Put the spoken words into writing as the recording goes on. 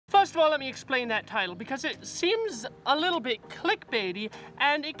First of all, let me explain that title, because it seems a little bit clickbaity,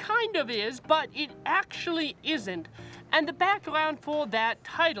 and it kind of is, but it actually isn't. And the background for that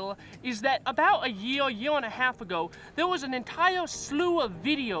title is that about a year and a half ago, there was an entire slew of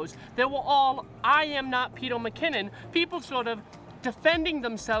videos that were all "I am not Peter McKinnon," people sort of defending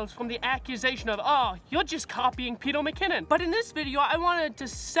themselves from the accusation of, "Oh, you're just copying Peter McKinnon." But in this video, I wanted to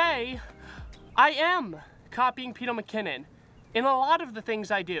say I am copying Peter McKinnon in a lot of the things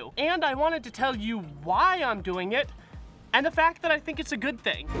I do. And I wanted to tell you why I'm doing it, and the fact that I think it's a good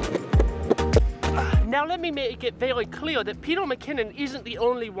thing. Now let me make it very clear that Peter McKinnon isn't the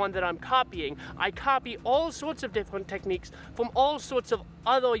only one that I'm copying. I copy all sorts of different techniques from all sorts of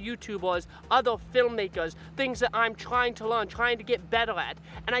other YouTubers, other filmmakers, things that I'm trying to learn, trying to get better at.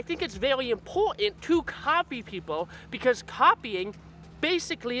 And I think it's very important to copy people, because copying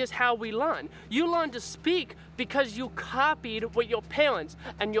basically is how we learn. You learn to speak because you copied what your parents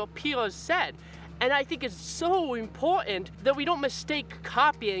and your peers said. And I think it's so important that we don't mistake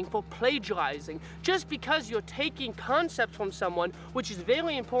copying for plagiarizing. Just because you're taking concepts from someone, which is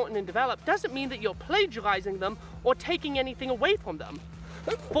very important and developed, doesn't mean that you're plagiarizing them or taking anything away from them.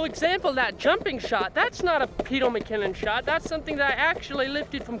 For example, that jumping shot, that's not a Peter McKinnon shot. That's something that I actually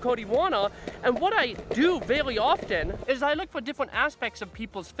lifted from Cody Warner. And what I do very often is I look for different aspects of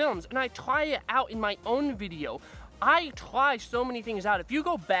people's films and I try it out in my own video. I try so many things out. If you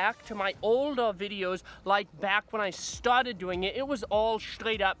go back to my older videos, like back when I started doing it, it was all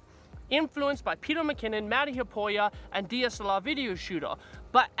straight up influenced by Peter McKinnon, Matty Hapoya, and DSLR Video Shooter.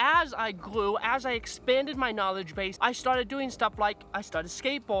 But as I grew, as I expanded my knowledge base, I started doing stuff like, I started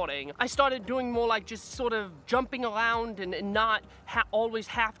skateboarding. I started doing more like just sort of jumping around and not always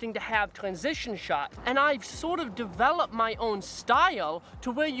having to have transition shots. And I've sort of developed my own style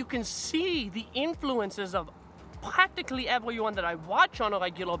to where you can see the influences of practically everyone that I watch on a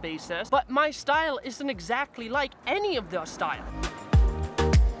regular basis, but my style isn't exactly like any of their style.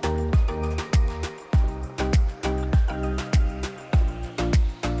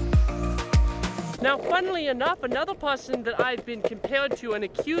 Now, funnily enough, another person that I've been compared to and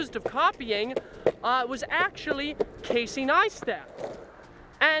accused of copying was actually Casey Neistat.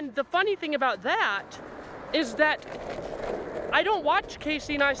 And the funny thing about that is that I don't watch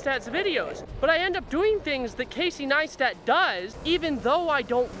Casey Neistat's videos, but I end up doing things that Casey Neistat does, even though I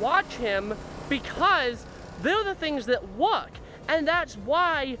don't watch him, because they're the things that work. And that's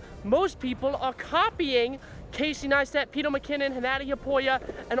why most people are copying Casey Neistat, Peter McKinnon, Matty Hapoya,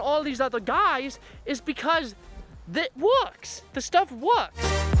 and all these other guys, is because it works. The stuff works.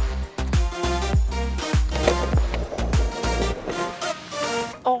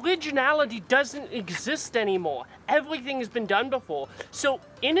 Originality doesn't exist anymore. Everything has been done before. So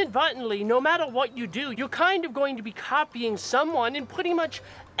inadvertently, no matter what you do, you're kind of going to be copying someone in pretty much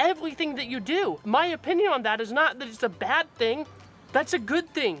everything that you do. My opinion on that is not that it's a bad thing. That's a good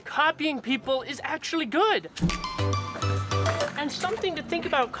thing. Copying people is actually good. And something to think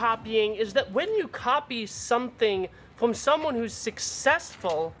about copying is that when you copy something from someone who's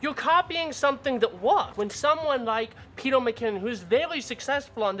successful, you're copying something that works. When someone like Peter McKinnon, who's very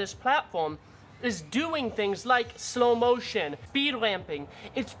successful on this platform, is doing things like slow motion, speed ramping,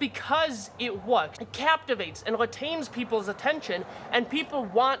 it's because it works. It captivates and retains people's attention, and people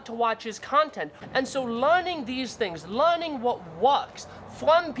want to watch his content. And so learning these things, learning what works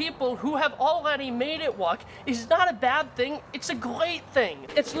from people who have already made it work is not a bad thing, it's a great thing.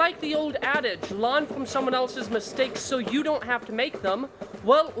 It's like the old adage, learn from someone else's mistakes so you don't have to make them.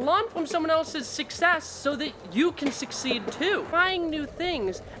 Well, learn from someone else's success so that you can succeed too. Trying new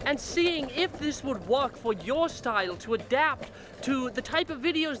things and seeing if this would work for your style to adapt to the type of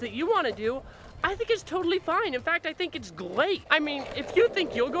videos that you want to do, I think it's totally fine. In fact, I think it's great. I mean, if you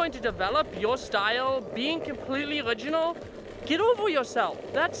think you're going to develop your style being completely original, get over yourself.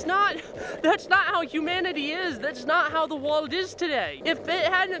 That's not how humanity is. That's not how the world is today. If it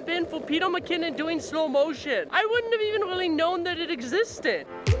hadn't been for Peter McKinnon doing slow motion, I wouldn't have even really known that it existed.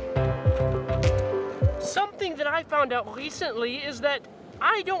 Something that I found out recently is that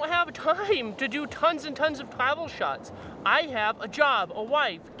I don't have time to do tons and tons of travel shots. I have a job, a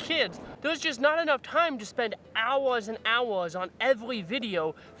wife, kids. There's just not enough time to spend hours and hours on every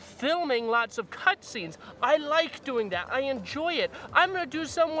video filming lots of cutscenes. I like doing that. I enjoy it. I'm gonna do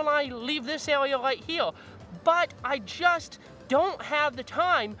some when I leave this area right here. But I just don't have the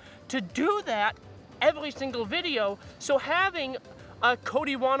time to do that every single video. So having a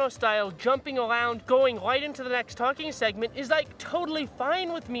Cody Warner style jumping around, going right into the next talking segment is like totally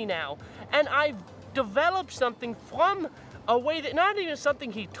fine with me now. And I've developed something from a way that not even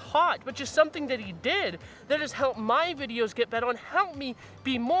something he taught, but just something that he did that has helped my videos get better and helped me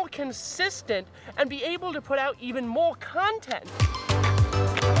be more consistent and be able to put out even more content.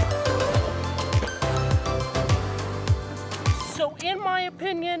 So in my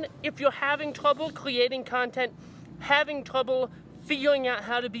opinion, if you're having trouble creating content, having trouble figuring out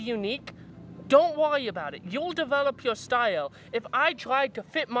how to be unique, don't worry about it. You'll develop your style. If I tried to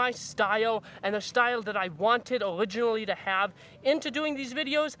fit my style and the style that I wanted originally to have into doing these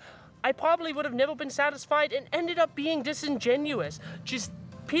videos, I probably would have never been satisfied and ended up being disingenuous. Just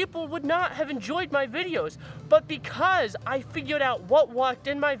people would not have enjoyed my videos. But because I figured out what worked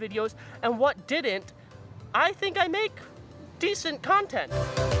in my videos and what didn't, I think I make decent content.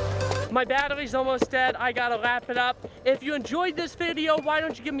 My battery's almost dead. I gotta wrap it up. If you enjoyed this video, why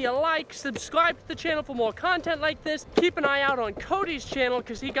don't you give me a like, subscribe to the channel for more content like this. Keep an eye out on Cody's channel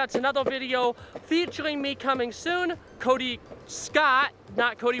because he got another video featuring me coming soon. Cody Scott,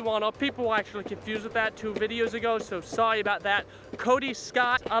 not Cody Warner. People were actually confused with that 2 videos ago, so sorry about that. Cody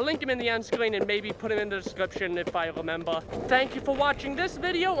Scott. I'll link him in the end screen and maybe put him in the description if I remember. Thank you for watching this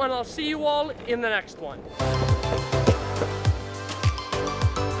video, and I'll see you all in the next one.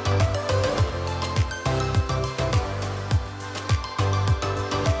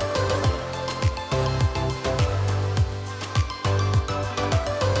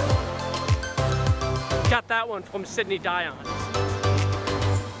 Got that one from Sydney Dion.